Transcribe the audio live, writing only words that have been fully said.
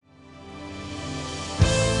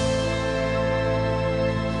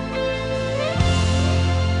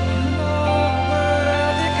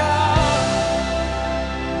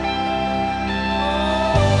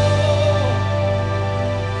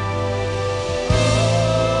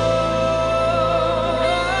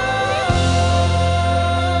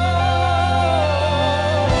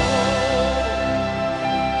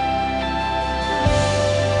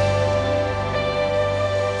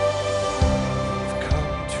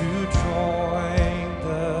join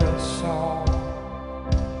the song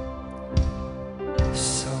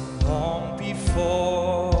sung long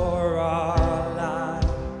before our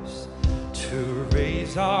lives to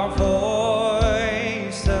raise our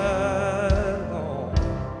voice alone,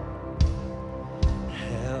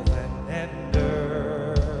 heaven and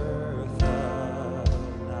earth alike.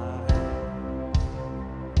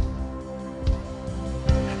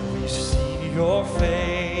 And we see your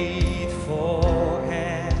faithful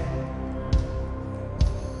hand,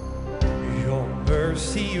 your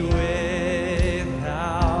mercy without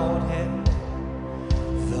end,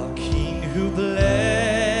 the King who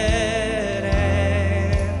bled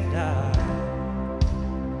and died,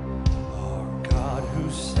 our God who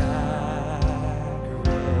sacrificed.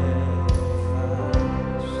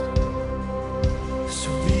 So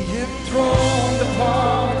be enthroned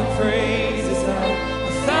upon the praises of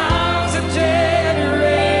 1,000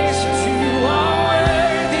 generations. You are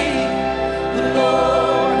worthy, the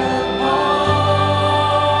Lord of all.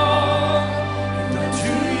 And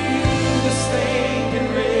unto you, the slain and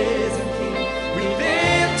risen King, we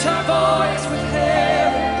lift our voice with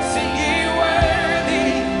heaven, singing worthy,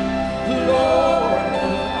 the Lord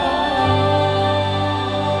of all.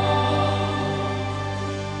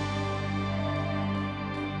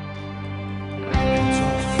 And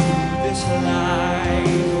all through this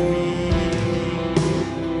life we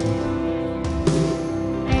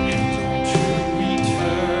and unto eternity,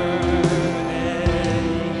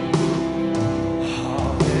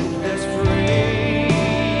 our endless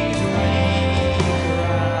praise we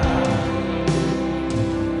cry.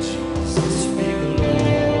 Jesus be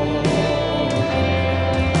glorified.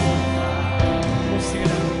 We'll sing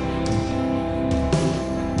it out.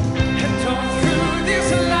 And all through this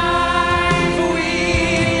life we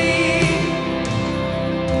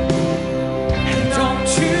and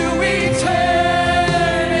unto eternity,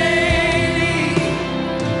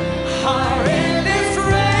 our endless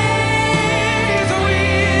praise we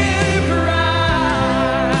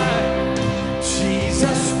cry.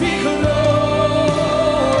 Jesus be glorified.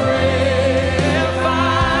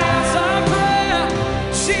 It's our prayer.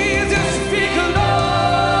 Jesus be glorified.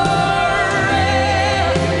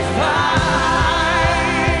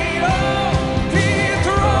 Oh, be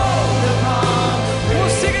enthroned upon. We'll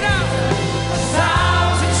sing it out.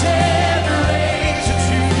 1,000 generations,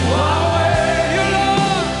 you are worthy,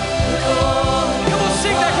 Lord. And we'll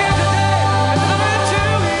sing that here today. And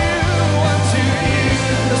unto you,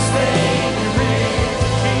 the slain and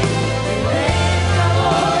risen King,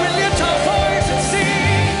 we lift our voice and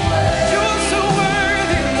sing. You are so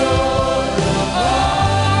worthy, Lord.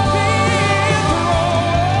 Oh,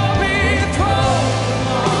 be enthroned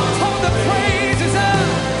on the praises of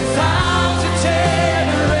 1,000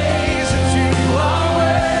 generations. You are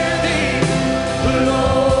worthy,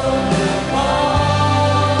 Lord of all.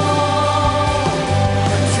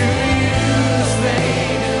 To you, the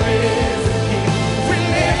slain and risen King, we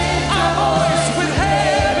lift our voice with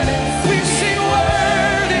heaven and we sing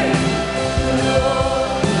worthy,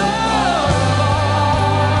 Lord of all.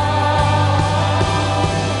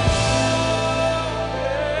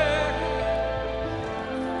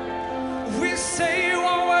 We say you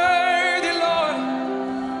are worthy, Lord,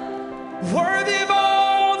 worthy of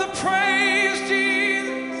all the praise,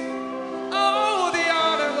 Jesus. Oh, the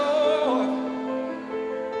honor, Lord.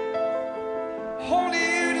 Only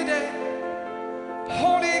you today,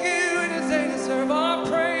 only you today deserve our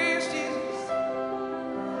praise, Jesus.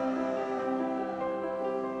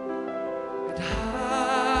 And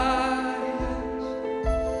highest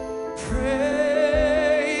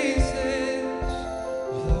praises,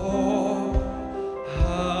 Lord of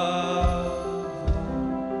all.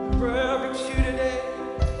 Reverence you today.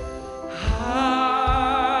 Highest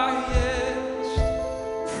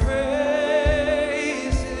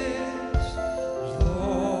praises,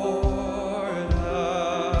 Lord of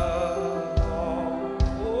all.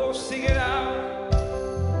 Oh, sing it out.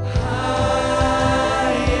 Highest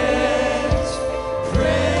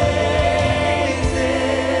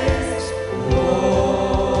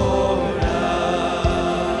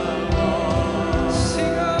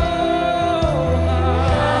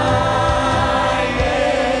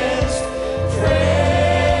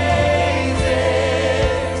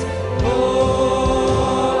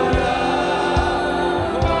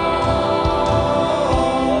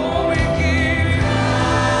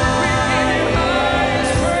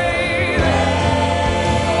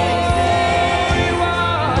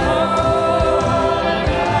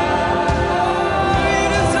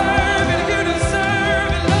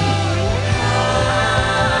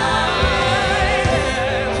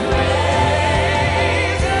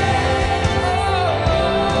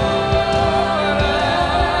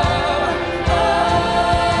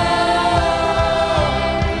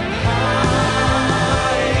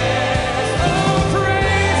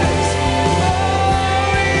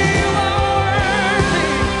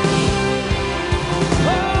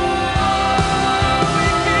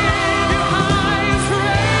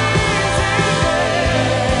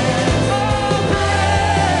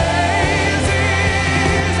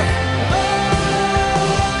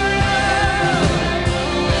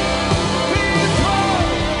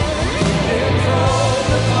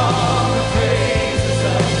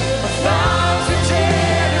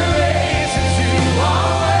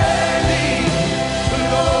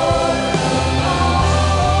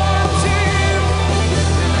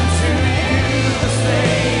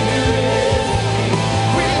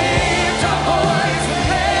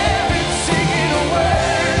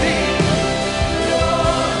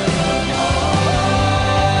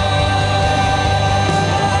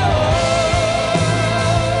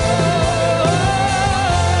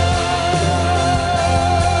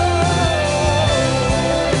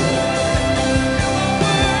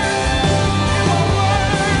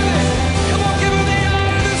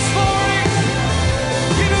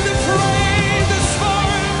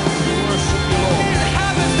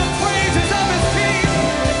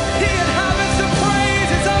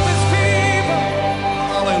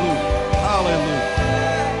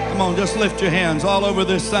lift your hands all over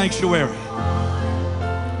this sanctuary.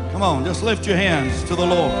 Come on, just lift your hands to the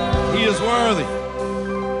Lord. He is worthy.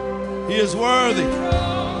 He is worthy.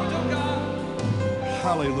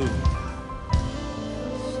 Hallelujah.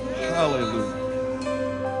 Hallelujah.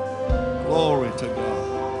 Glory to God.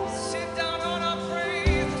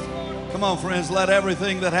 Come on, friends, let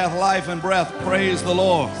everything that hath life and breath praise the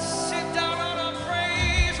Lord. Sit down on our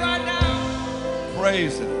praise right now.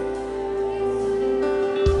 Praise Him.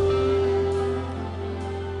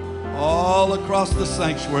 All across the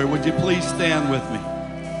sanctuary, would you please stand with me?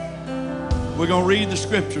 We're going to read the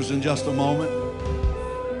scriptures in just a moment.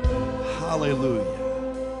 Hallelujah.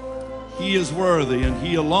 He is worthy, and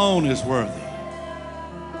He alone is worthy.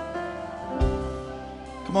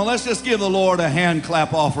 Come on, let's just give the Lord a hand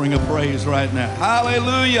clap offering of praise right now.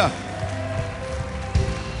 Hallelujah.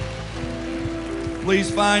 Please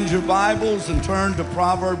find your Bibles and turn to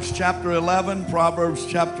Proverbs chapter 11. Proverbs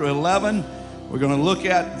chapter 11. We're going to look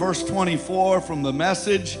at verse 24 from the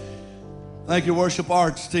Message. Thank you, worship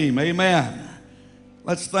arts team. Amen.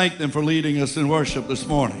 Let's thank them for leading us in worship this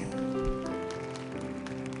morning.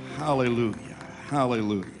 Hallelujah.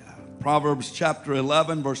 Hallelujah. Proverbs chapter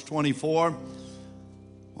 11, verse 24.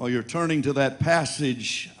 While you're turning to that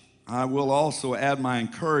passage, I will also add my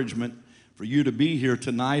encouragement for you to be here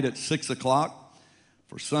tonight at 6 o'clock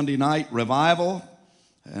for Sunday night revival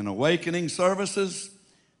and awakening services.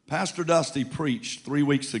 Pastor Dusty preached 3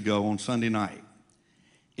 weeks ago on Sunday night.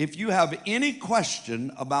 If you have any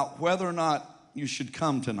question about whether or not you should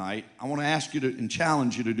come tonight, I want to ask you to and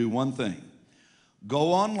challenge you to do one thing.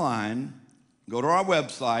 Go online, go to our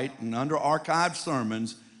website, and under archived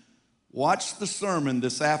sermons, watch the sermon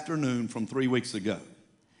this afternoon from 3 weeks ago.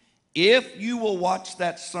 If you will watch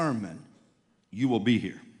that sermon, you will be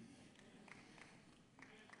here.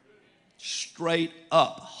 Straight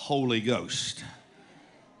up Holy Ghost.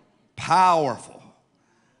 Powerful.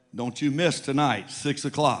 Don't you miss tonight, 6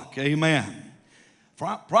 o'clock. Amen.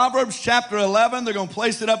 Proverbs chapter 11, they're going to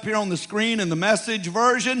place it up here on the screen in the Message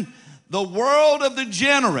version. The world of the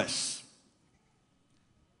generous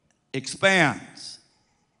expands.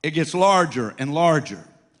 It gets larger and larger.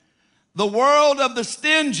 The world of the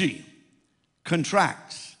stingy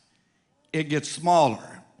contracts. It gets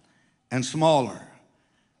smaller and smaller.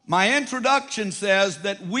 My introduction says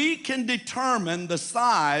that we can determine the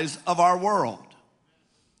size of our world.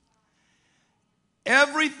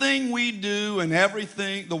 Everything we do and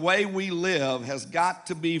everything, the way we live, has got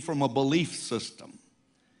to be from a belief system.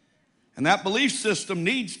 And that belief system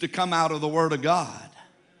needs to come out of the Word of God.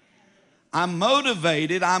 I'm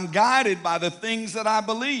motivated, I'm guided by the things that I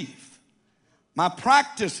believe. My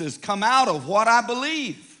practices come out of what I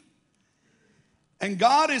believe. And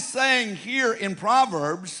God is saying here in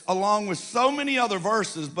Proverbs, along with so many other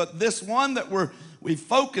verses, but this one that we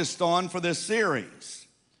focused on for this series,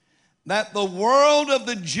 that the world of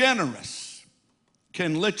the generous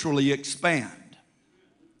can literally expand.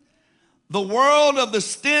 The world of the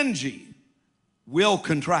stingy will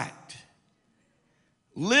contract.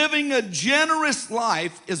 Living a generous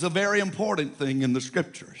life is a very important thing in the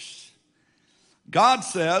scriptures. God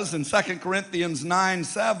says in 2 Corinthians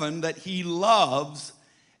 9:7 that He loves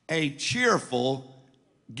a cheerful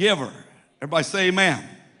giver. Everybody say amen.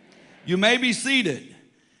 You may be seated.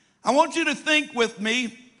 I want you to think with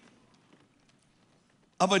me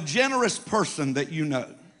of a generous person that you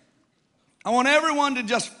know. I want everyone to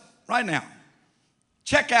just, right now,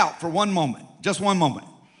 check out for one moment, just one moment.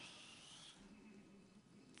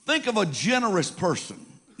 Think of a generous person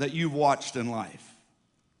that you've watched in life.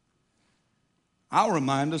 I'll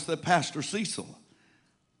remind us that Pastor Cecil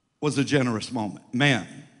was a generous man,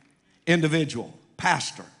 individual,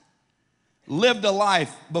 pastor. Lived a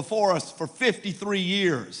life before us for 53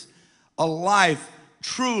 years, a life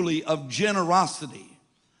truly of generosity.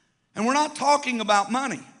 And we're not talking about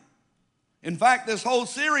money. In fact, this whole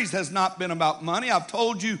series has not been about money. I've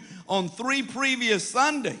told you on 3 previous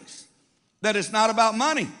Sundays that it's not about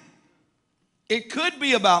money. It could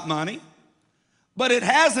be about money, but it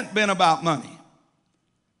hasn't been about money.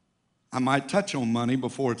 I might touch on money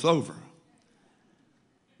before it's over.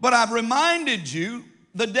 But I've reminded you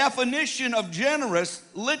the definition of generous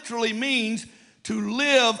literally means to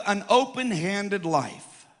live an open-handed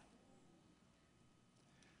life.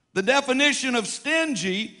 The definition of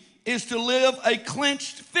stingy is to live a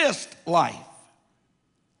clenched fist life.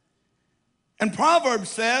 And Proverbs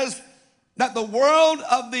says that the world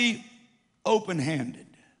of the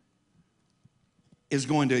open-handed is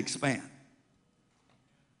going to expand.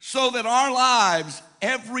 So that our lives,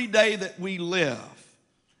 every day that we live,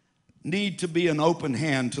 need to be an open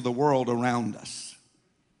hand to the world around us.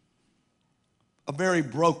 a very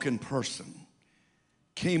broken person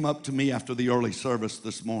came up to me after the early service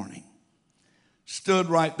this morning, stood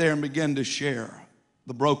right there and began to share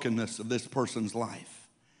the brokenness of this person's life.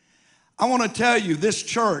 I want to tell you, this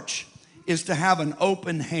church is to have an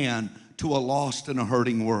open hand to a lost and a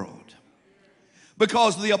hurting world.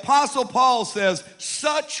 Because the Apostle Paul says,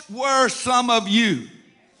 such were some of you,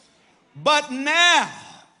 but now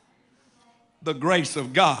the grace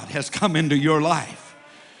of God has come into your life.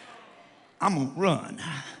 I'm going to run.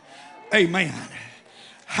 Amen.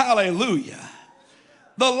 Hallelujah.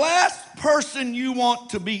 The last person you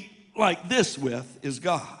want to be like this with is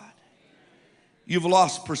God. You've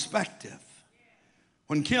lost perspective.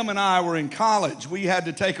 When Kim and I were in college, we had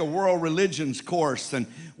to take a world religions course, and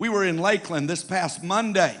we were in Lakeland this past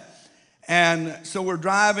Monday. And so we're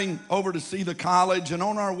driving over to see the college, and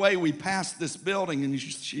on our way we passed this building, and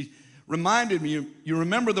she reminded me, you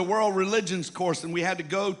remember the world religions course, and we had to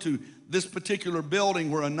go to this particular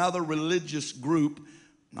building where another religious group,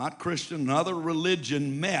 not Christian, another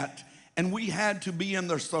religion met, and we had to be in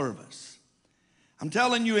their service. I'm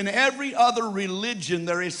telling you, in every other religion,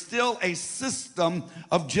 there is still a system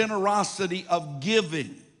of generosity, of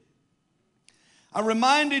giving. I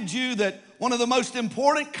reminded you that one of the most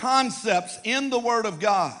important concepts in the Word of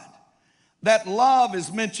God, that love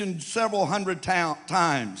is mentioned several hundred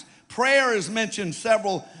times. Prayer is mentioned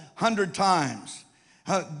several hundred times.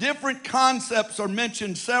 Different concepts are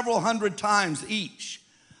mentioned several hundred times each.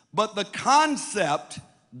 But the concept,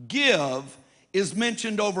 give, is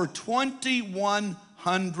mentioned over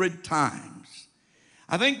 2,100 times.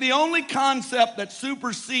 I think the only concept that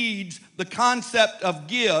supersedes the concept of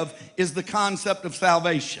give is the concept of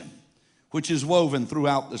salvation, which is woven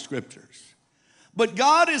throughout the scriptures. But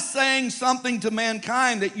God is saying something to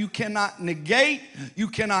mankind that you cannot negate, you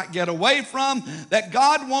cannot get away from, that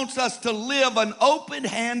God wants us to live an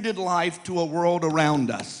open-handed life to a world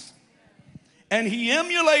around us. And He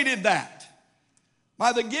emulated that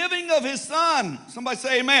by the giving of His Son. Somebody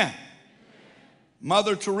say amen. Amen.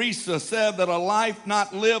 Mother Teresa said that a life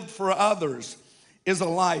not lived for others is a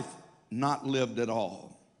life not lived at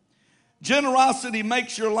all. Generosity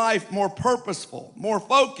makes your life more purposeful, more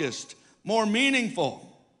focused, more meaningful.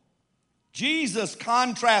 Jesus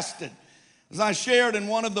contrasted, as I shared in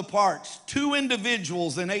one of the parts, two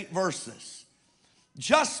individuals in 8 verses.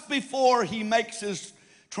 Just before He makes His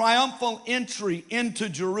triumphal entry into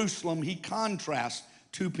Jerusalem, He contrasts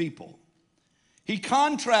two people. He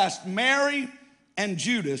contrasts Mary and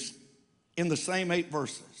Judas in the same 8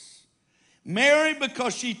 verses. Mary,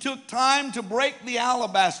 because she took time to break the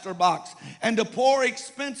alabaster box and to pour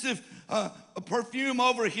expensive perfume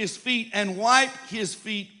over His feet and wipe His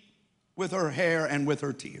feet with her hair and with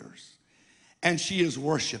her tears. And she is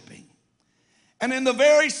worshiping. And in the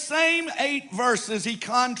very same 8 verses, He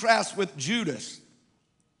contrasts with Judas.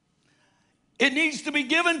 It needs to be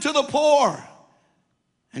given to the poor.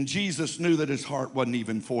 And Jesus knew that his heart wasn't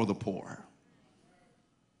even for the poor,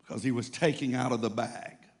 because He was taking out of the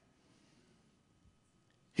bag.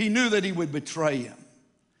 He knew that He would betray Him.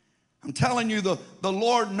 I'm telling you, the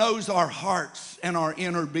Lord knows our hearts and our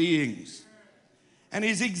inner beings. And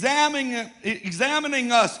He's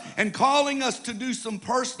examining us and calling us to do some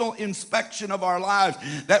personal inspection of our lives,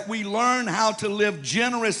 that we learn how to live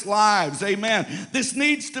generous lives. Amen. This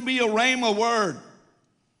needs to be a rhema word.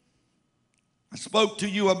 I spoke to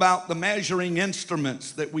you about the measuring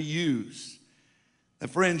instruments that we use. That,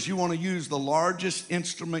 friends, you want to use the largest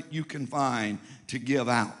instrument you can find to give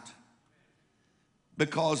out,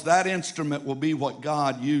 because that instrument will be what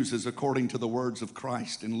God uses, according to the words of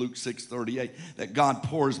Christ in Luke 6:38, that God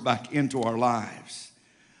pours back into our lives.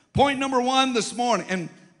 Point number 1 this morning, and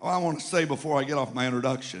I want to say before I get off my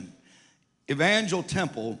introduction, Evangel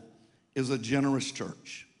Temple is a generous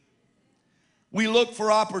church. We look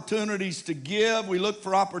for opportunities to give. We look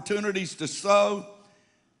for opportunities to sow.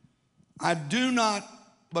 I do not,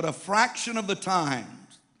 but a fraction of the time,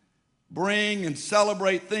 bring and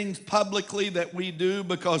celebrate things publicly that we do,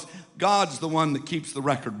 because God's the one that keeps the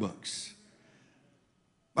record books.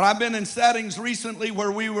 But I've been in settings recently where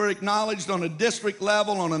we were acknowledged on a district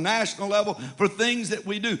level, on a national level, for things that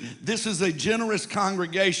we do. This is a generous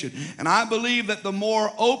congregation. And I believe that the more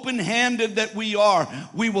open-handed that we are,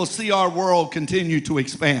 we will see our world continue to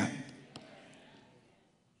expand.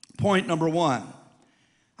 Point number 1,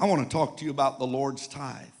 I want to talk to you about the Lord's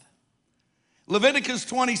tithe. Leviticus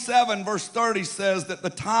 27 verse 30 says that the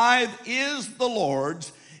tithe is the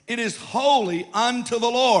Lord's. It is holy unto the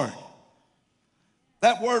Lord.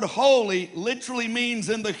 That word holy literally means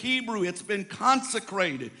in the Hebrew, it's been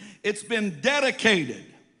consecrated. It's been dedicated.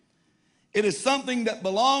 It is something that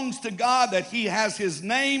belongs to God, that he has his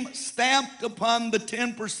name stamped upon the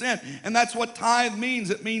 10%. And that's what tithe means.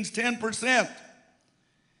 It means 10%.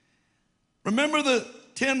 Remember the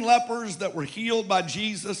 10 lepers that were healed by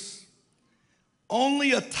Jesus?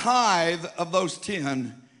 Only a tithe of those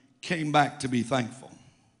 10 came back to be thankful.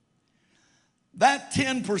 That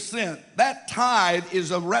 10%, that tithe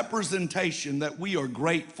is a representation that we are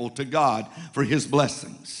grateful to God for his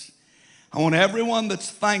blessings. I want everyone that's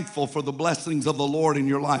thankful for the blessings of the Lord in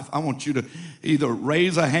your life, I want you to either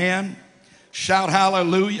raise a hand, shout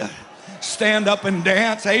hallelujah, stand up and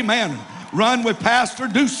dance, amen, run with pastor,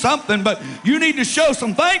 do something, but you need to show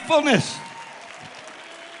some thankfulness.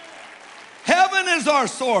 Heaven is our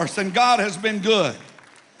source, and God has been good.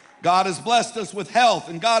 God has blessed us with health,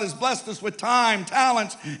 and God has blessed us with time,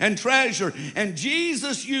 talents, and treasure. And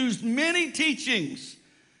Jesus used many teachings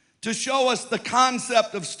to show us the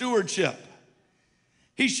concept of stewardship.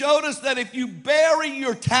 He showed us that if you bury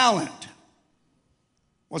your talent,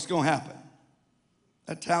 what's going to happen?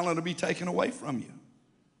 That talent will be taken away from you.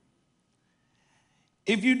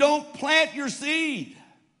 If you don't plant your seed,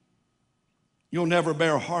 you'll never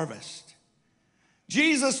bear harvest.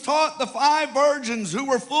 Jesus taught the 5 virgins who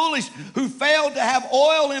were foolish, who failed to have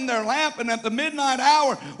oil in their lamp, and at the midnight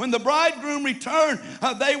hour, when the bridegroom returned,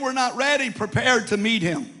 they were not ready, prepared to meet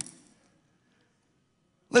him.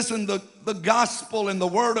 Listen, the gospel and the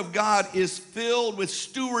word of God is filled with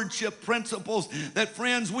stewardship principles that,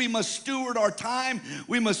 friends, we must steward our time,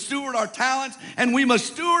 we must steward our talents, and we must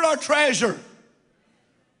steward our treasure.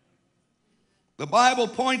 The Bible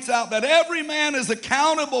points out that every man is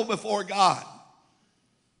accountable before God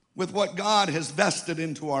with what God has vested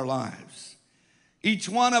into our lives. Each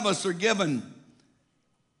one of us are given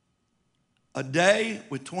a day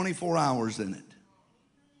with 24 hours in it.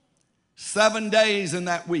 7 days in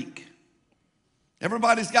that week.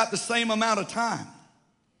 Everybody's got the same amount of time.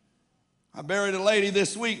 I buried a lady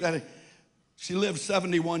this week that she lived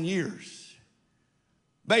 71 years.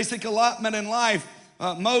 Basic allotment in life,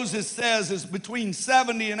 Moses says, is between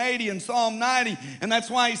 70 and 80 in Psalm 90. And that's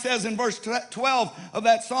why he says in verse 12 of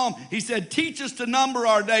that psalm, he said, teach us to number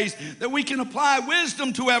our days that we can apply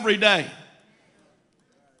wisdom to every day.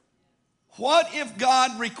 What if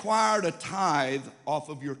God required a tithe off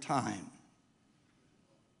of your time?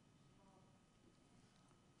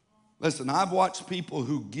 Listen, I've watched people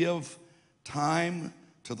who give time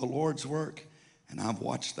to the Lord's work, and I've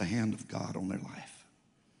watched the hand of God on their life.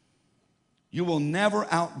 You will never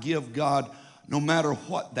outgive God, no matter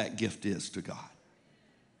what that gift is to God.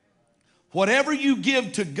 Whatever you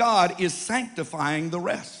give to God is sanctifying the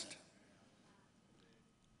rest.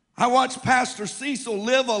 I watched Pastor Cecil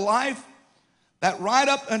live a life that right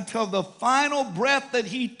up until the final breath that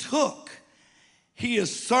he took, he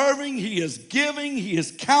is serving, he is giving, he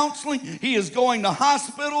is counseling, he is going to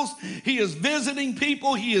hospitals, he is visiting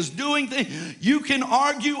people, he is doing things. You can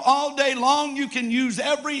argue all day long, you can use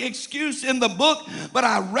every excuse in the book, but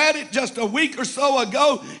I read it just a week or so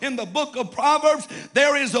ago in the book of Proverbs.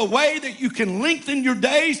 There is a way that you can lengthen your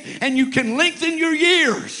days and you can lengthen your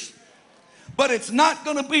years, but it's not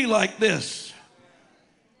going to be like this.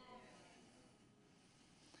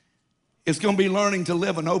 It's going to be learning to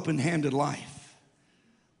live an open-handed life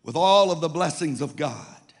with all of the blessings of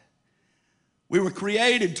God. We were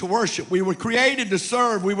created to worship. We were created to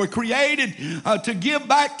serve. We were created to give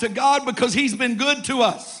back to God because he's been good to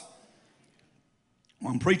us.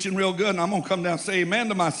 Well, I'm preaching real good, and I'm going to come down and say amen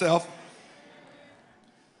to myself.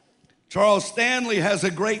 Charles Stanley has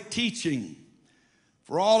a great teaching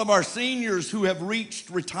for all of our seniors who have reached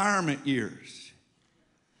retirement years.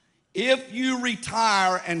 If you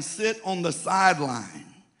retire and sit on the sideline,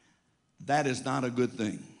 that is not a good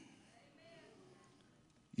thing.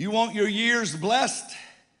 You want your years blessed?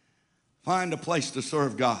 Find a place to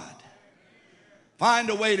serve God. Find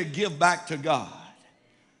a way to give back to God.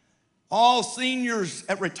 All seniors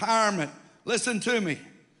at retirement, listen to me.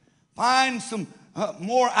 Find some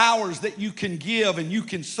more hours that you can give and you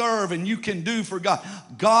can serve and you can do for God.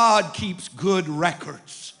 God keeps good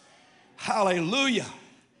records. Hallelujah.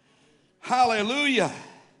 Hallelujah.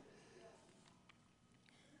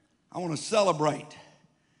 I want to celebrate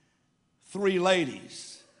 3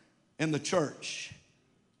 ladies in the church: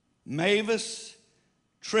 Mavis,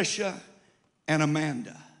 Tricia, and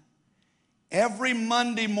Amanda. Every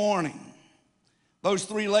Monday morning, those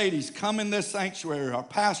 3 ladies come in this sanctuary. Our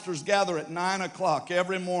pastors gather at 9 o'clock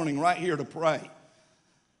every morning right here to pray.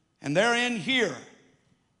 And they're in here,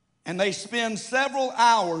 and they spend several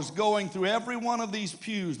hours going through every one of these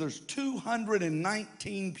pews. There's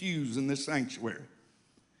 219 pews in this sanctuary.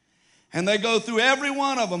 And they go through every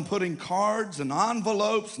one of them, putting cards and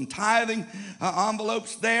envelopes and tithing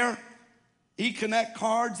envelopes there, eConnect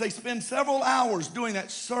cards. They spend several hours doing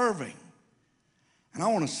that, serving. And I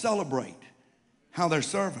want to celebrate how they're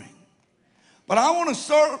serving. But I want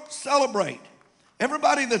to celebrate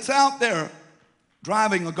everybody that's out there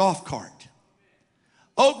driving a golf cart,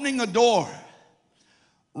 opening a door,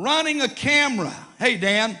 running a camera. Hey,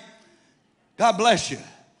 Dan, God bless you.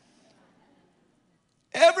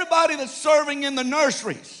 Everybody that's serving in the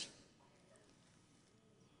nurseries,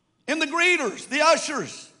 in the greeters, the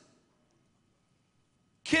ushers,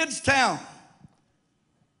 Kids Town,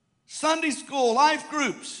 Sunday school, life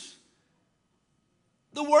groups,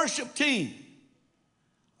 the worship team.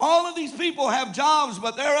 All of these people have jobs,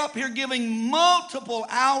 but they're up here giving multiple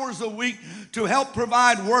hours a week to help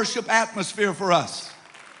provide worship atmosphere for us.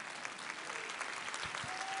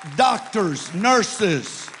 Doctors,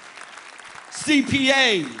 nurses,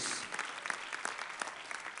 CPAs,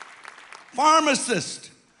 pharmacists,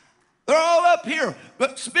 they're all up here,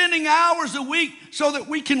 but spending hours a week so that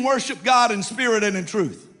we can worship God in spirit and in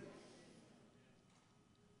truth.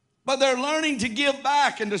 But they're learning to give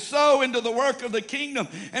back and to sow into the work of the kingdom.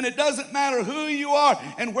 And it doesn't matter who you are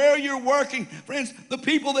and where you're working. Friends, the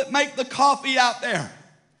people that make the coffee out there.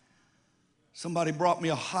 Somebody brought me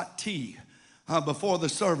a hot tea before the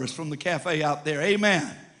service from the cafe out there.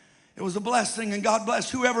 Amen. It was a blessing, and God bless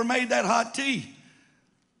whoever made that hot tea.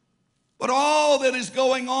 But all that is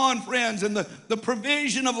going on, friends, and the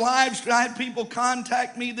provision of live stream. I had people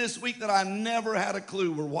contact me this week that I never had a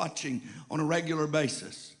clue were watching on a regular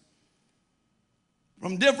basis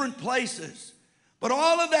from different places. But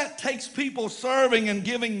all of that takes people serving and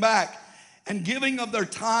giving back and giving of their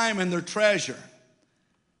time and their treasure.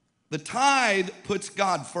 The tithe puts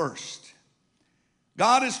God first.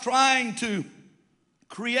 God is trying to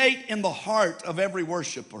create in the heart of every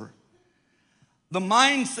worshiper the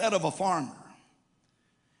mindset of a farmer.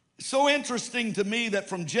 It's so interesting to me that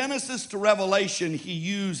from Genesis to Revelation, he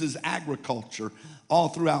uses agriculture all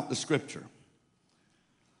throughout the scripture.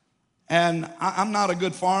 And I'm not a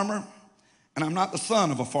good farmer, and I'm not the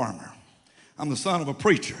son of a farmer. I'm the son of a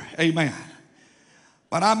preacher, amen.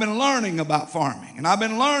 But I've been learning about farming, and I've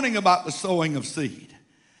been learning about the sowing of seed.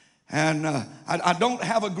 And I don't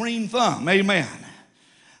have a green thumb, amen.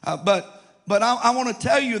 But I want to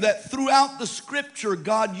tell you that throughout the scripture,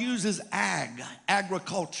 God uses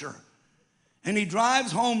agriculture. And he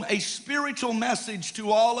drives home a spiritual message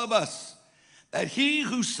to all of us that he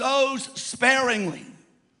who sows sparingly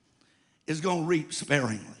is going to reap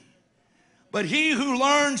sparingly. But he who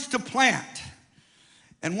learns to plant,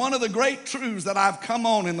 and one of the great truths that I've come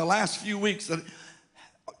on in the last few weeks that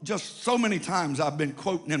just so many times I've been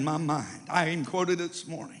quoting in my mind. I even quoted it this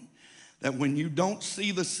morning. That when you don't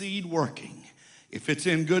see the seed working, if it's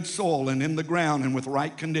in good soil and in the ground and with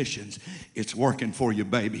right conditions, it's working for you,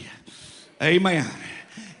 baby. Amen.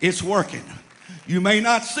 It's working. You may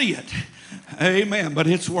not see it. Amen. But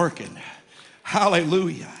it's working.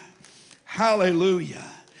 Hallelujah. Hallelujah.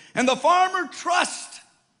 And the farmer trusts.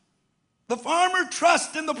 The farmer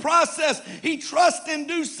trusts in the process. He trusts in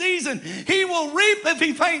due season. He will reap if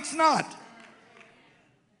he faints not.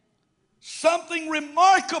 Something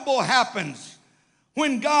remarkable happens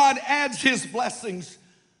when God adds his blessings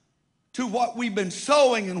to what we've been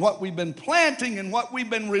sowing and what we've been planting and what we've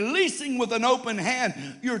been releasing with an open hand.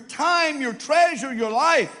 Your time, your treasure, your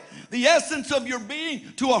life, the essence of your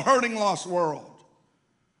being to a hurting, lost world.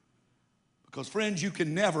 Because friends, you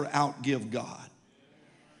can never outgive God.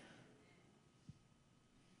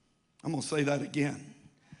 I'm going to say that again.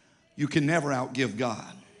 You can never outgive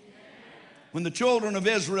God. When the children of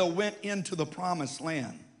Israel went into the promised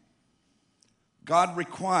land, God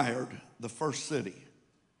required the first city.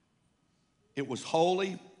 It was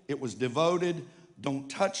holy, it was devoted. Don't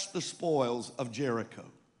touch the spoils of Jericho.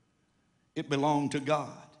 It belonged to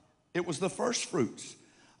God. It was the first fruits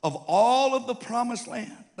of all of the promised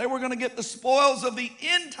land. They were going to get the spoils of the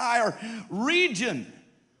entire region.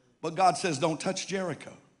 But God says, don't touch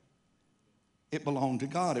Jericho. It belonged to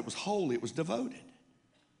God. It was holy, it was devoted.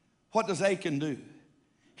 What does Achan do?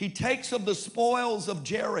 He takes of the spoils of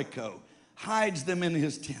Jericho, hides them in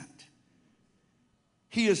his tent.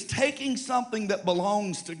 He is taking something that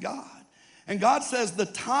belongs to God. And God says, the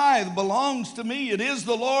tithe belongs to me. It is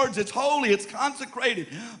the Lord's. It's holy. It's consecrated.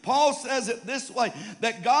 Paul says it this way,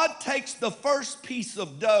 that God takes the first piece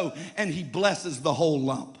of dough and he blesses the whole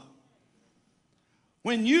lump.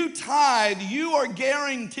 When you tithe, you are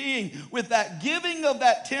guaranteeing with that giving of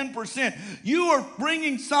that 10%, you are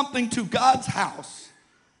bringing something to God's house.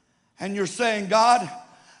 And you're saying, God,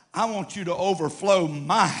 I want you to overflow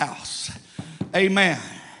my house. Amen.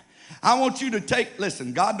 I want you to take,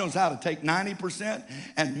 listen, God knows how to take 90%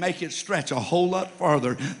 and make it stretch a whole lot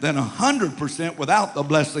farther than 100% without the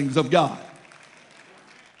blessings of God.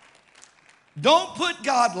 Don't put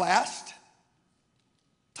God last.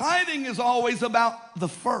 Tithing is always about the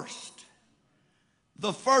first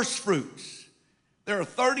fruits. There are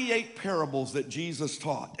 38 parables that Jesus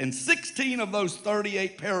taught, and 16 of those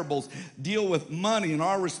 38 parables deal with money and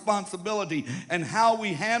our responsibility and how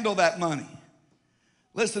we handle that money.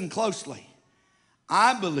 Listen closely.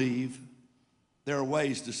 I believe there are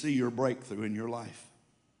ways to see your breakthrough in your life.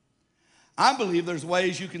 I believe there's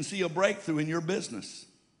ways you can see a breakthrough in your business.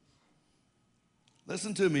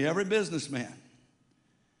 Listen to me, every businessman,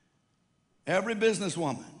 every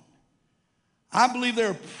businesswoman, I believe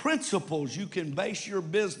there are principles you can base your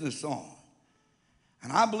business on.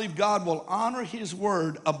 And I believe God will honor his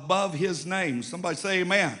word above his name. Somebody say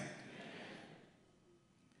amen.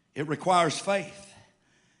 It requires faith.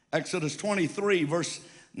 Exodus 23 verse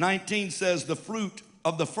 19 says, the fruit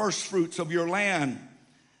of the first fruits of your land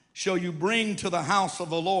shall you bring to the house of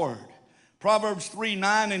the Lord. Proverbs 3,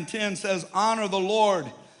 9 and 10 says, honor the Lord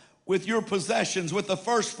with your possessions, with the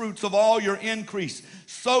first fruits of all your increase.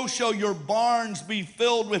 So shall your barns be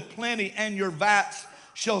filled with plenty, and your vats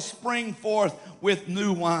shall spring forth with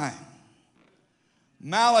new wine.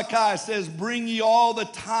 Malachi says, bring ye all the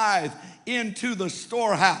tithe into the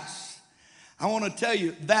storehouse. I want to tell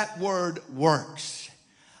you, that word works.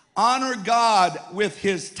 Honor God with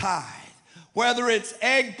his tithe. Whether it's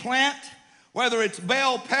eggplant, whether it's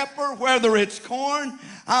bell pepper, whether it's corn,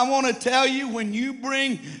 I want to tell you, when you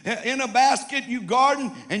bring in a basket, you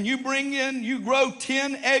garden, and you grow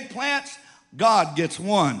 10 eggplants, God gets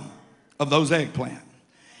one of those eggplants.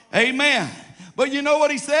 Amen. But you know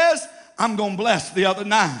what he says? I'm going to bless the other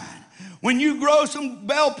 9. When you grow some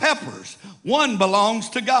bell peppers, one belongs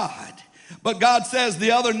to God. But God says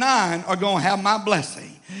the other 9 are going to have my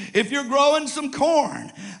blessing. If you're growing some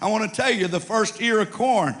corn, I want to tell you, the first ear of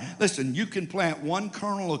corn, listen, you can plant one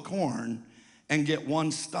kernel of corn and get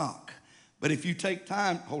one stalk. But if you take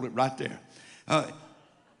time, hold it right there.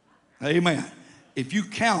 Amen. If you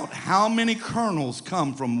count how many kernels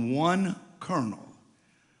come from one kernel,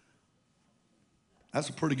 that's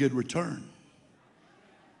a pretty good return.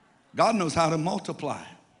 God knows how to multiply.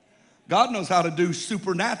 God knows how to do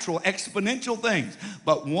supernatural, exponential things.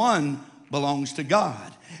 But one belongs to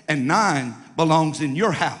God, and 9 belongs in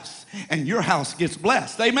your house, and your house gets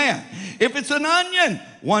blessed. Amen. If it's an onion,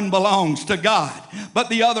 1 belongs to God, but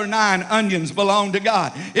the other 9 onions belong to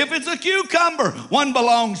God. If it's a cucumber, 1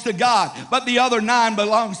 belongs to God, but the other 9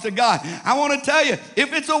 belongs to God. I want to tell you,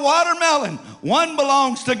 if it's a watermelon, 1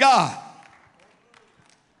 belongs to God.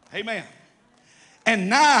 Amen. And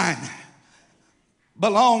 9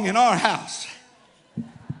 belong in our house.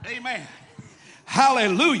 Amen.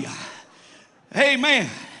 Hallelujah. Amen.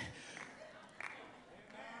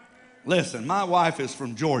 Listen, my wife is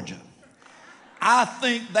from Georgia. I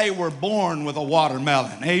think they were born with a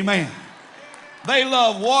watermelon. Amen. They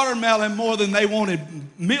love watermelon more than they wanted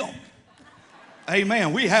milk.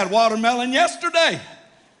 Amen. We had watermelon yesterday.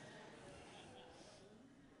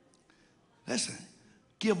 Listen,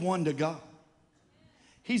 give 1 to God.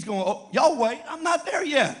 He's going, oh, y'all wait, I'm not there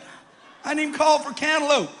yet. I didn't even call for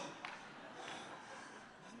cantaloupe.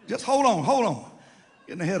 Just hold on.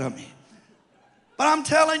 Getting ahead of me. But I'm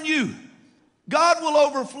telling you, God will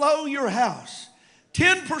overflow your house.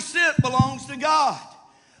 10% belongs to God.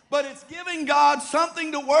 But it's giving God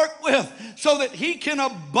something to work with so that he can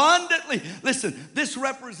abundantly, listen, this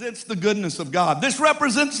represents the goodness of God. This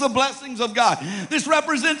represents the blessings of God. This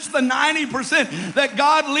represents the 90% that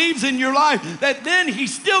God leaves in your life that then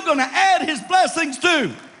he's still going to add his blessings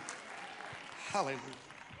to. Hallelujah.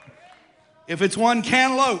 If it's 1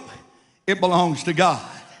 cantaloupe, it belongs to God.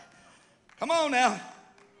 Come on now.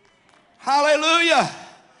 Hallelujah.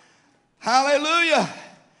 Hallelujah.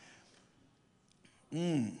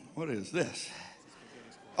 What is this?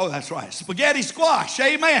 Oh, that's right. Spaghetti squash.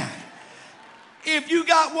 Amen. If you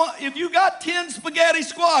got 10 spaghetti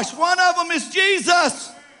squash, 1 of them is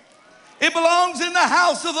Jesus. It belongs in the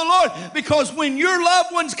house of the Lord, because when your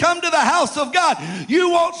loved ones come to the house of God,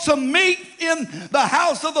 you want some meat in the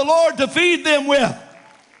house of the Lord to feed them with.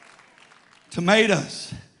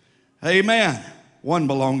 Tomatoes. Amen. 1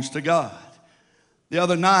 belongs to God. The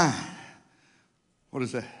other 9, what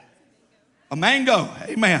is that? A mango.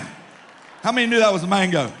 Amen. How many knew that was a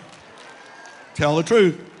mango? Tell the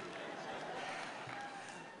truth.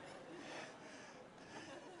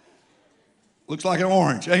 Looks like an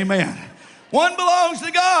orange. Amen. 1 belongs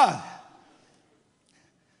to God.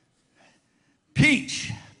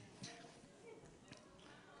 Peach.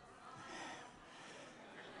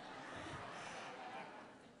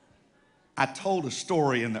 I told a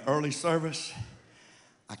story in the early service.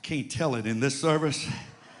 I can't tell it in this service.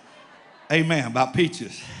 Amen. About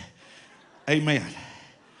peaches. Amen.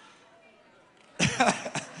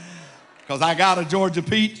 Because I got a Georgia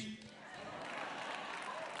peach.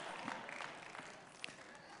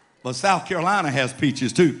 But South Carolina has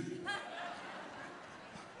peaches too.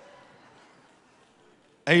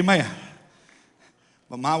 Amen.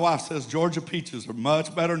 But my wife says Georgia peaches are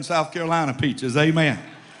much better than South Carolina peaches. Amen.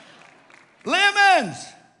 Lemons,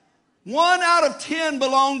 1 out of 10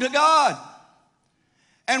 belong to God.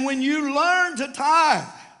 And when you learn to tithe,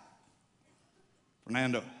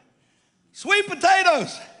 Fernando, sweet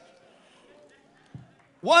potatoes,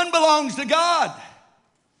 1 belongs to God.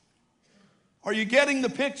 Are you getting the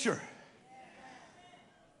picture?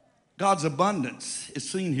 God's abundance is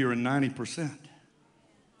seen here in 90%.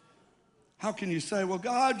 How can you say, well,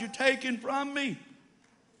 God, you're taking from me?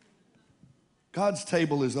 God's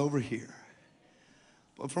table is over here.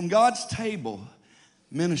 But from God's table,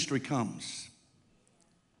 ministry comes.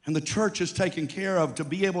 And the church is taken care of to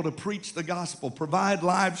be able to preach the gospel, provide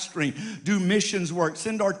live stream, do missions work,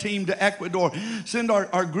 send our team to Ecuador, send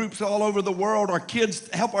our groups all over the world, our kids,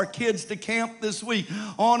 help our kids to camp this week,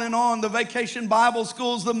 on and on, the vacation Bible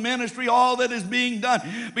schools, the ministry, all that is being done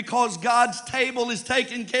because God's table is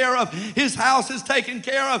taken care of. His house is taken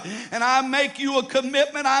care of. And I make you a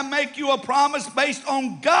commitment, I make you a promise based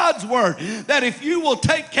on God's word that if you will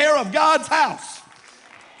take care of God's house,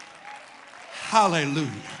 hallelujah.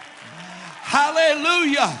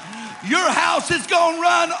 Hallelujah. Your house is going to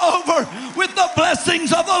run over with the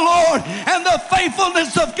blessings of the Lord and the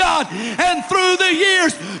faithfulness of God. And through the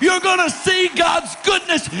years, you're going to see God's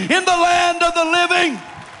goodness in the land of the living.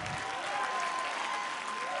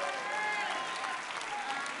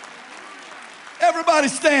 Everybody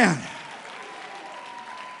stand.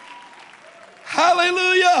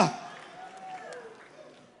 Hallelujah.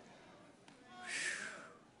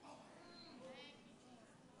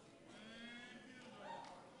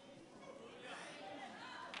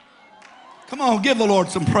 Come on, give the Lord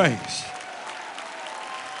some praise.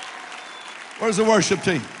 Where's the worship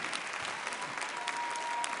team?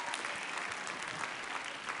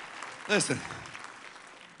 Listen,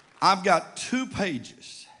 I've got 2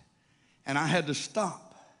 pages, and I had to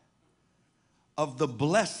stop, of the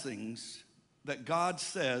blessings that God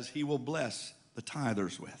says he will bless the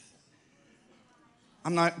tithers with.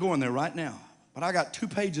 I'm not going there right now, but I got 2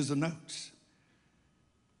 pages of notes.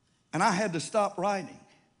 And I had to stop writing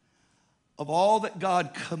of all that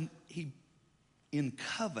God in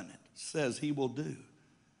covenant says he will do.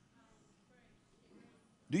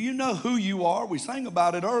 Do you know who you are? We sang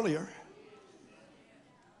about it earlier.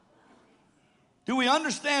 Do we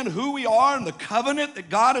understand who we are and the covenant that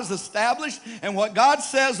God has established and what God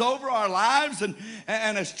says over our lives, and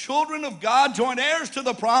as children of God, joint heirs to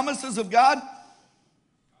the promises of God?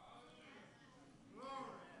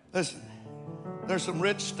 Listen, there's some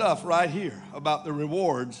rich stuff right here about the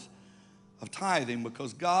rewards of tithing,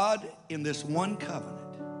 because God, in this one covenant,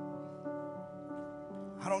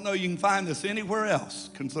 I don't know you can find this anywhere else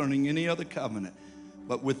concerning any other covenant,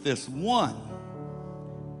 but with this one,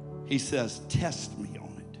 he says, test me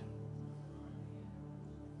on it.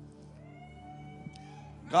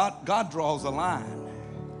 God draws a line.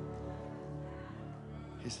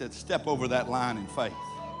 He said, step over that line in faith.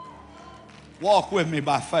 Walk with me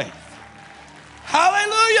by faith.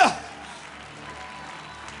 Hallelujah.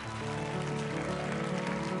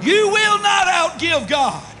 You will not outgive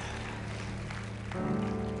God.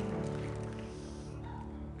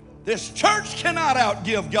 This church cannot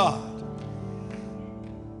outgive God.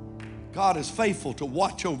 God is faithful to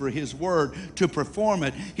watch over his word, to perform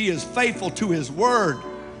it. He is faithful to his word,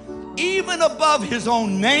 even above his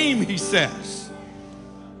own name, he says.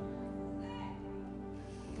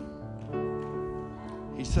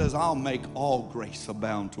 He says, I'll make all grace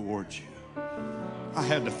abound towards you. I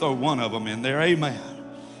had to throw one of them in there. Amen.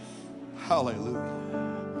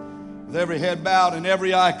 Hallelujah. With every head bowed and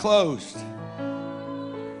every eye closed.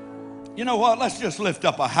 You know what? Let's just lift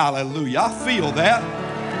up a hallelujah. I feel that.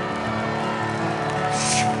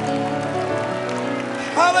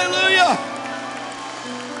 Hallelujah.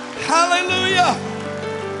 Hallelujah.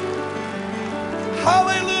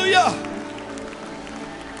 Hallelujah.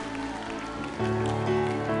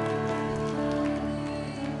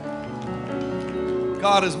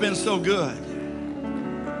 God has been so good.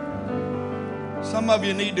 Some of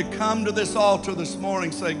you need to come to this altar this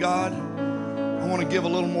morning, say, God, I want to give a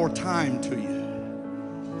little more time to you.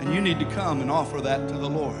 And you need to come and offer that to the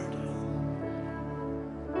Lord.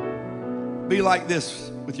 Be like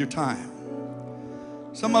this with your time.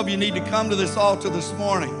 Some of you need to come to this altar this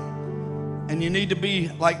morning And you need to be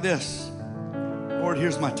like this. Lord,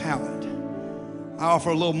 here's my talent. I offer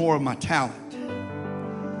a little more of my talent.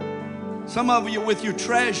 Some of you with your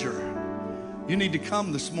treasure, you need to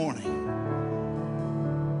come this morning.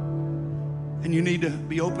 And you need to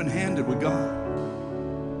be open-handed with God.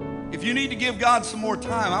 If you need to give God some more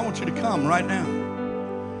time, I want you to come right now.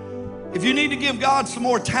 If you need to give God some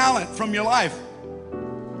more talent from your life,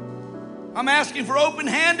 I'm asking for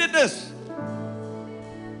open-handedness.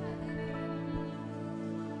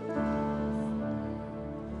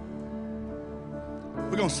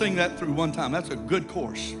 We're going to sing that through one time. That's a good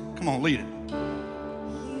chorus. Come on, lead it.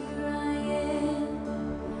 Here I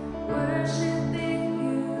am, worshiping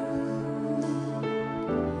you.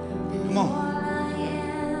 Come on.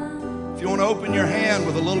 If you want to open your hand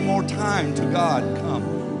with a little more time to God, come.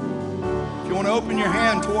 If you want to open your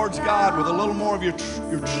hand towards God with a little more of your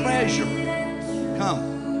treasure, come.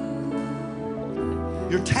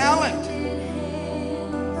 Your talent.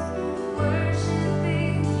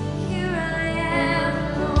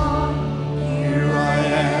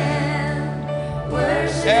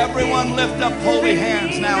 Everyone lift up holy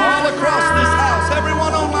hands now, all across this house,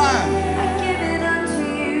 everyone online. I give it unto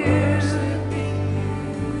you.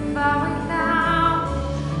 Bowing down,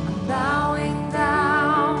 I'm bowing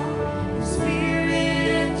down. In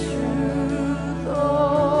spirit and truth,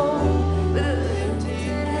 oh, with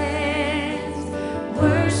lifted hands,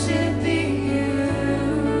 worshiping you.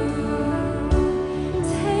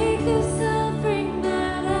 Take this offering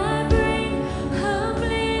that I bring,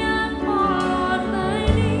 humbly I fall on my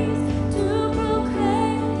knees to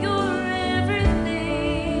proclaim your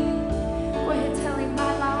everything. Go ahead, telling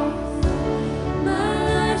my life's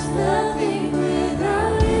nothing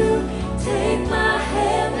without you. Take my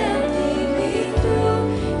hand and lead me through.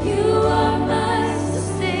 You are my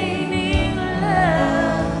sustaining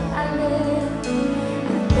love. I live to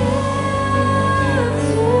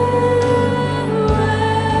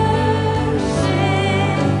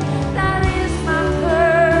worship. That is my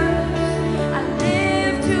purpose. I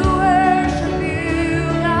live to worship you,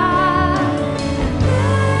 God. I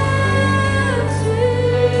live to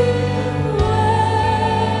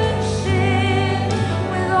worship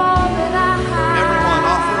with all that I have. Everyone,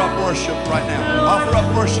 offer up worship right now. Offer up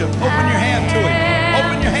worship. Open your hand to Him.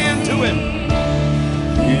 Open your hand to Him.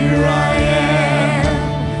 Here I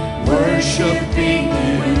am, worshiping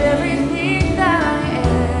you. With everything that I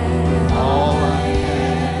am, All I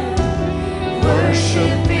am,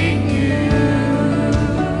 worshiping you.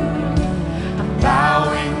 I'm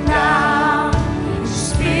bowing down,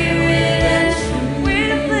 spirit and truth,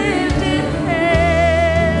 with lifted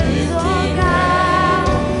hands, oh God,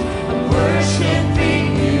 I'm worshiping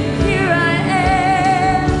you. Here I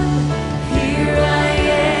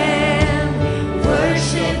am,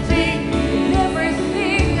 worshiping you.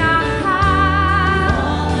 Everything I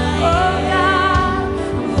have, oh God,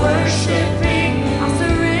 I'm worshiping you. I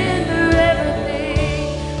surrender everything.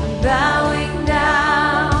 I'm bowing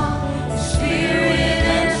down, spirit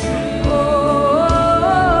and truth, oh,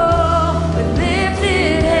 with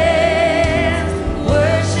lifted hands,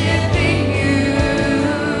 worshiping you.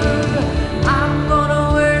 I'm gonna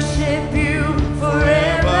worship you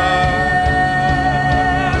forever.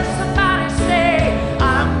 Somebody say,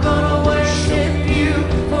 I'm gonna worship you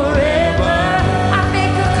forever. I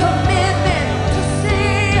make a commitment to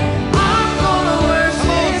say, I'm gonna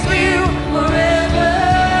worship you forever.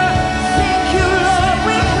 Thank you, Lord.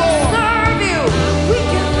 We can serve you. We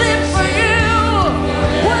can live for you.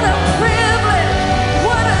 What a privilege.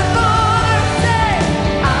 What an honor. Say,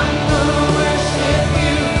 I'm gonna worship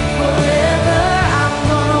you forever. I'm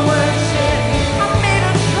gonna worship you. I made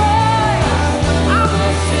a choice. I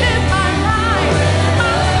will spend my life,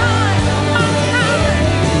 my time, my talent,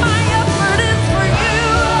 my effort is for you.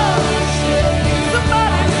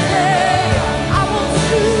 Somebody say, I will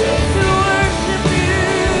choose to worship you.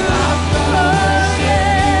 Oh,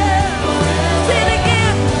 yeah. Say it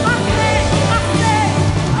again. I say,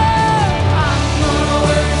 oh, I'm gonna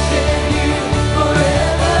worship you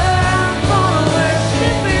forever. I'm gonna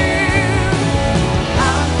worship you.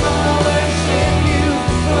 I'm gonna worship you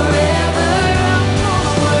forever. I'm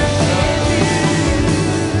gonna worship you.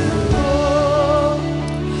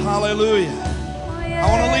 Hallelujah. Oh, I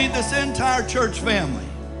want to lead this entire church family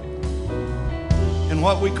in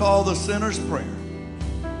what we call the sinner's prayer.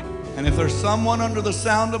 And if there's someone under the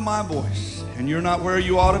sound of my voice and you're not where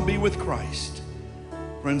you ought to be with Christ,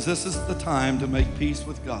 friends, this is the time to make peace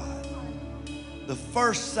with God. The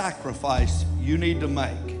first sacrifice you need to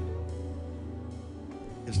make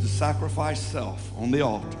is to sacrifice self on the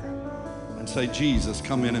altar and say, Jesus,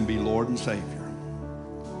 come in and be Lord and Savior.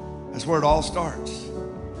 That's where it all starts.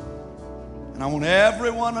 And I want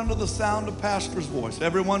everyone under the sound of Pastor's voice,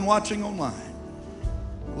 everyone watching online.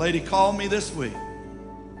 A lady called me this week.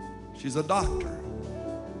 She's a doctor.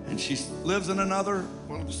 And she lives in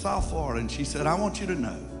South Florida. And she said, I want you to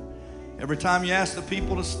know, every time you ask the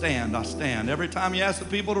people to stand, I stand. Every time you ask the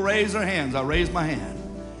people to raise their hands, I raise my hand.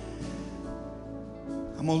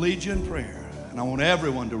 I'm going to lead you in prayer. And I want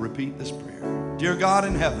everyone to repeat this prayer. Dear God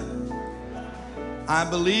in heaven, I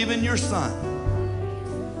believe in your Son,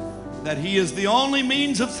 that he is the only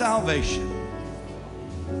means of salvation.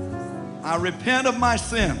 I repent of my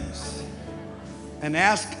sins and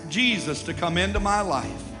ask Jesus to come into my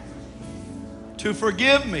life, to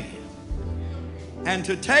forgive me and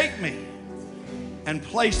to take me and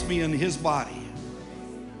place me in his body.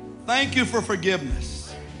 Thank you for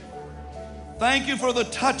forgiveness. Thank you for the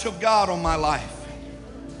touch of God on my life.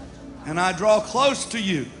 And I draw close to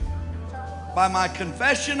you by my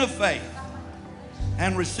confession of faith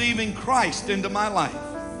and receiving Christ into my life.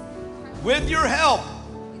 With your help,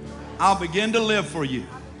 I'll begin to live for you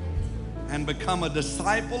and become a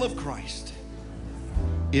disciple of Christ.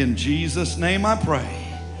 In Jesus' name I pray.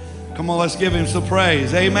 Come on, let's give him some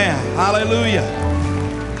praise. Amen. Hallelujah.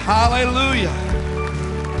 Hallelujah.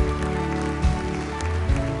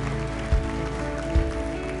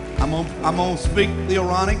 I'm gonna speak the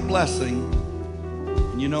Aaronic blessing.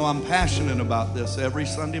 And you know I'm passionate about this every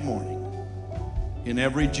Sunday morning. In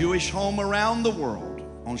every Jewish home around the world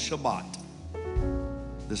on Shabbat,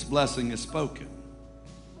 this blessing is spoken.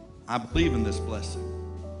 I believe in this blessing.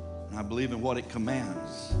 And I believe in what it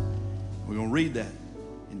commands. We're going to read that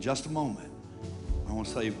in just a moment. I want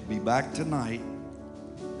to say, be back tonight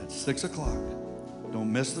at 6 o'clock.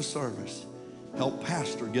 Don't miss the service. Help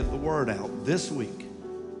Pastor get the word out this week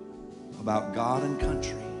about God and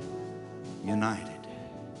country united.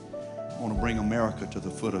 I want to bring America to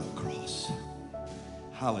the foot of the cross.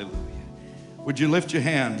 Hallelujah. Would you lift your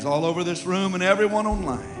hands all over this room and everyone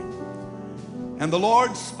online? And the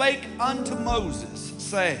Lord spake unto Moses,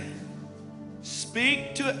 saying,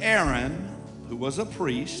 speak to Aaron, who was a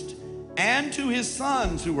priest, and to his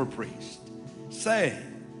sons who were priests,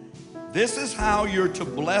 saying, this is how you're to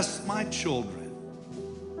bless my children,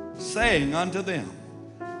 saying unto them,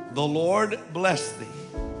 the Lord bless thee,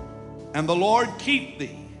 and the Lord keep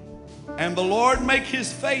thee, and the Lord make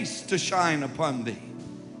his face to shine upon thee,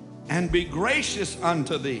 and be gracious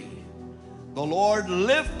unto thee. The Lord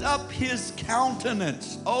lift up his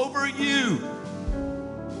countenance over you.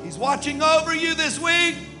 He's watching over you this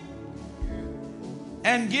week,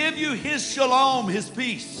 and give you his shalom, his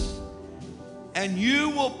peace. And you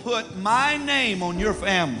will put my name on your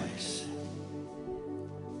families.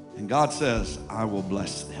 And God says, I will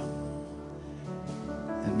bless them.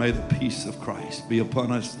 And may the peace of Christ be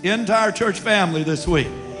upon us, the entire church family this week.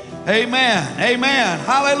 Amen. Amen.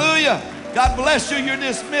 Hallelujah. God bless you. You're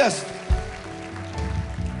dismissed.